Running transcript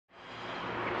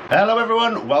Hello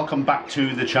everyone, welcome back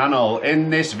to the channel. In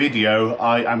this video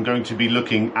I am going to be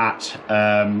looking at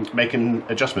making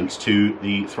adjustments to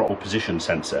the throttle position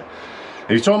sensor.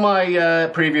 If you saw my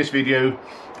previous video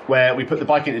where we put the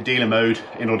bike into dealer mode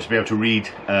in order to be able to read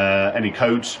any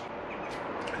codes,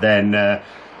 then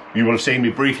you will have seen me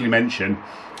briefly mention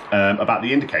about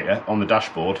the indicator on the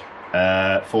dashboard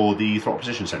for the throttle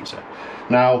position sensor.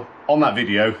 Now on that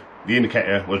video the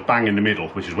indicator was bang in the middle,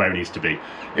 which is where it needs to be.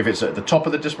 If it's at the top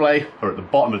of the display or at the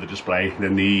bottom of the display,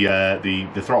 then the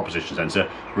throttle position sensor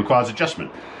requires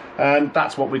adjustment. And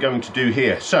that's what we're going to do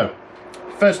here. So,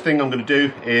 first thing I'm going to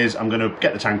do is I'm going to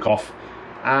get the tank off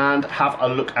and have a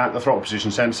look at the throttle position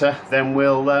sensor. Then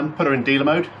we'll put her in dealer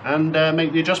mode and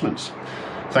make the adjustments.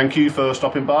 Thank you for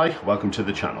stopping by. Welcome to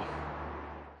the channel.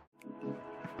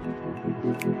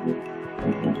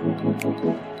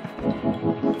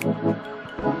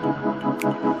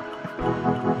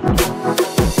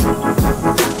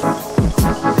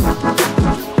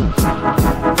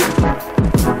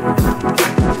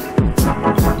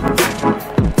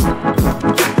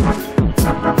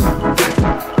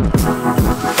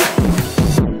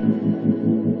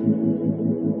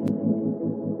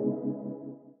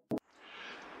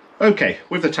 Okay,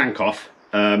 with the tank off,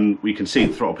 we can see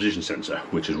the throttle position sensor,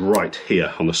 which is right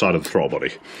here on the side of the throttle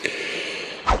body.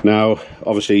 Now,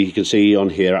 obviously you can see on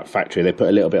here at factory they put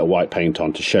a little bit of white paint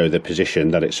on to show the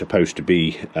position that it's supposed to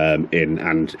be in,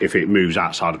 and if it moves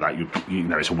outside of that, you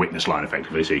know it's a witness line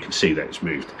effectively, so you can see that it's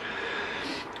moved.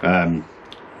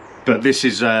 But this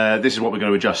is what we're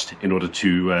going to adjust in order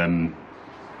to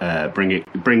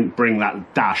bring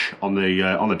that dash on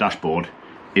the dashboard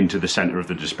into the center of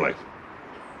the display.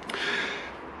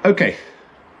 Okay,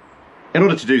 in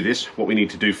order to do this, what we need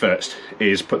to do first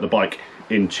is put the bike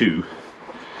into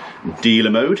dealer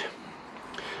mode,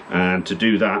 and to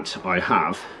do that I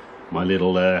have my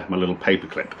little paper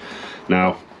clip.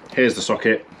 Now here's the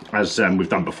socket, as we've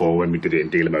done before when we did it in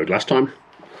dealer mode last time.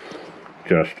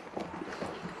 Just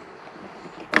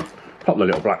pop the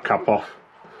little black cap off,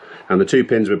 and the two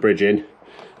pins we're bridging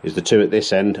is the two at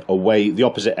this end, away the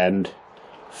opposite end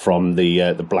from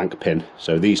the blank pin.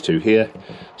 So these two here,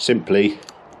 simply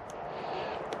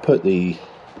put the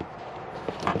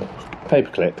paper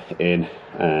clip in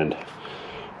and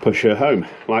push her home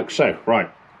like so. Right,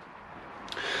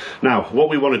 now what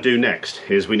we want to do next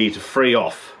is we need to free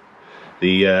off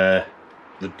the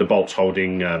bolts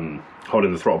holding the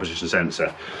throttle position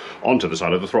sensor onto the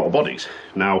side of the throttle bodies.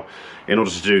 Now in order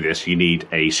to do this you need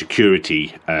a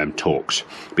security torx,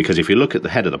 because if you look at the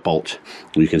head of the bolt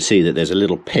you can see that there's a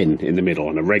little pin in the middle,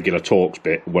 and a regular torx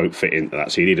bit won't fit into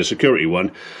that, so you need a security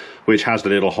one which has the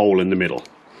little hole in the middle.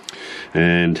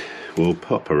 And we'll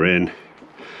pop her in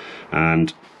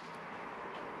and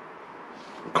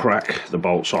crack the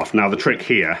bolts off. Now the trick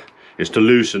here is to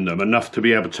loosen them enough to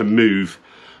be able to move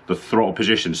the throttle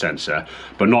position sensor,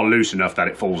 but not loose enough that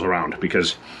it falls around,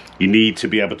 because you need to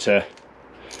be able to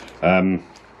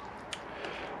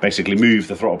basically move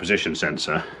the throttle position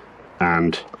sensor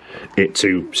and it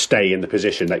to stay in the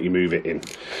position that you move it in.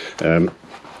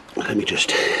 Let me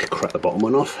just crack the bottom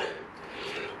one off.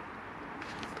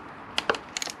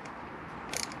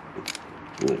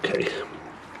 Okay,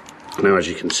 now as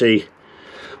you can see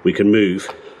we can move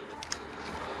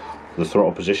the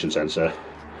throttle position sensor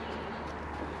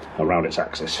around its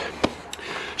axis.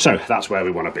 So that's where we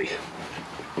want to be.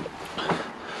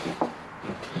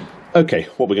 Okay,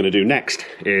 what we're going to do next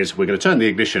is we're going to turn the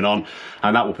ignition on,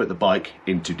 and that will put the bike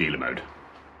into dealer mode.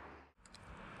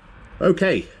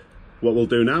 Okay, what we'll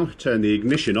do now, turn the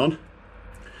ignition on.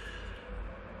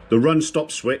 The run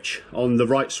stop switch on the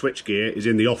right switch gear is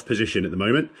in the off position at the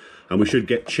moment, and we should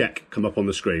get check come up on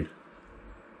the screen.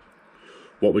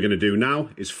 What we're going to do now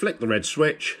is flick the red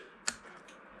switch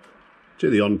to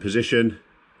the on position,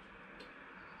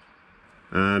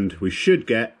 and we should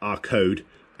get our code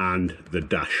and the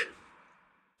dash.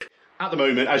 At the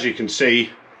moment, as you can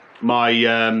see, my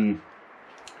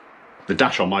the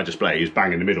dash on my display is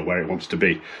bang in the middle where it wants to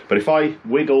be. But if I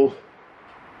wiggle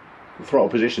the throttle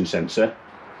position sensor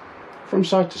from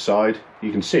side to side,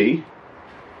 you can see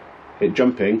it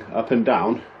jumping up and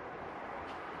down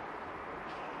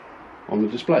on the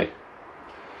display.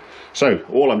 So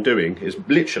all I'm doing is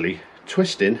literally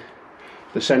twisting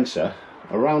the sensor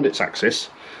around its axis,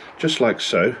 just like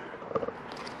so,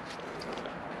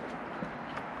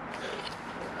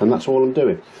 and that's all I'm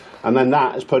doing. And then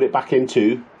that has put it back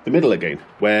into the middle again,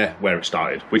 where it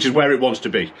started, which is where it wants to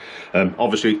be.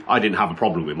 Obviously I didn't have a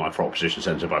problem with my throttle position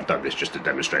sensor, but I've done this just to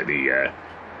demonstrate the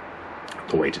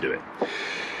way to do it.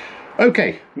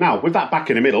 Okay, now with that back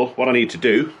in the middle, what I need to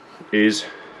do is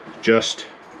just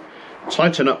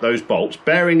tighten up those bolts,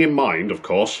 bearing in mind, of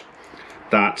course,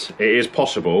 that it is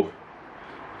possible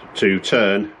to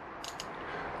turn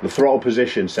the throttle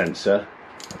position sensor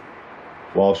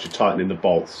whilst you're tightening the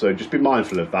bolts. So just be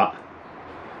mindful of that.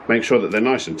 Make sure that they're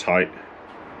nice and tight.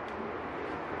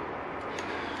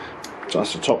 So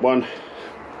that's the top one.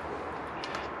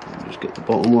 Just get the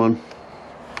bottom one.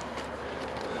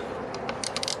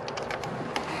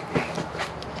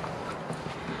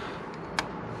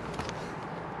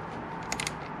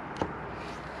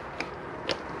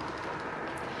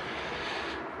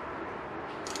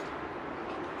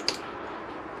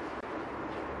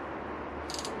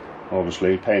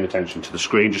 Obviously paying attention to the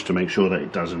screen just to make sure that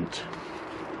it doesn't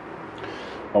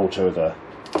alter the,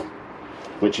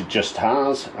 which it just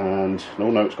has, and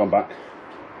no, it's gone back.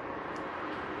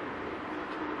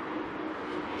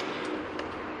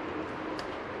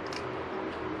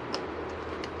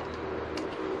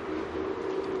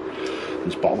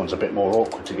 This bottom one's a bit more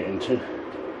awkward to get into.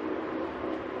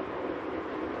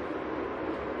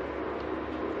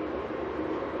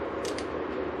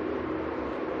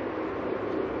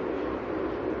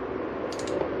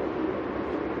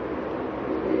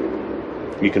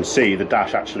 You can see the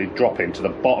dash actually dropping to the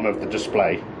bottom of the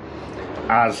display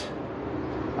as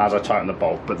I tighten the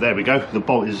bolt. But there we go, the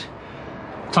bolt is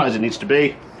tight as it needs to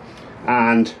be,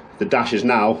 and the dash is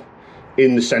now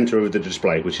in the center of the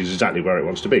display, which is exactly where it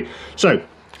wants to be. So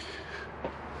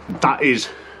that is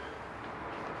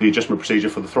the adjustment procedure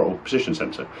for the throttle position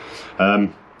sensor.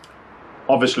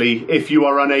 Obviously, if you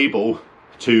are unable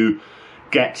to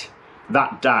get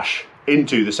that dash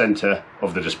into the center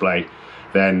of the display,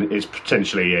 then it's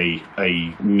potentially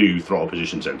a new throttle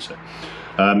position sensor.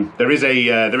 There is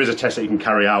a test that you can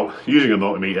carry out using a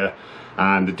multimeter,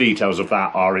 and the details of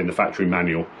that are in the factory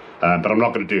manual, but I'm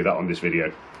not going to do that on this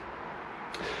video.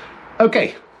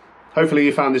 Okay, hopefully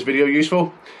you found this video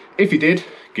useful. If you did,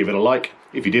 give it a like.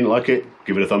 If you didn't like it,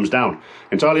 give it a thumbs down.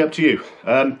 Entirely up to you.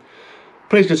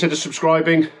 Please consider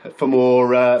subscribing for more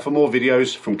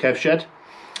videos from Kev Shed.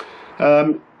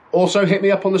 Also hit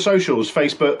me up on the socials,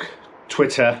 Facebook,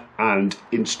 Twitter and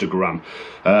Instagram.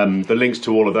 The links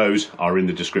to all of those are in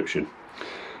the description.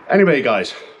 Anyway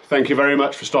guys, thank you very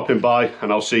much for stopping by, and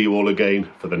I'll see you all again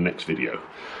for the next video.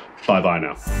 Bye bye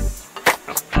now.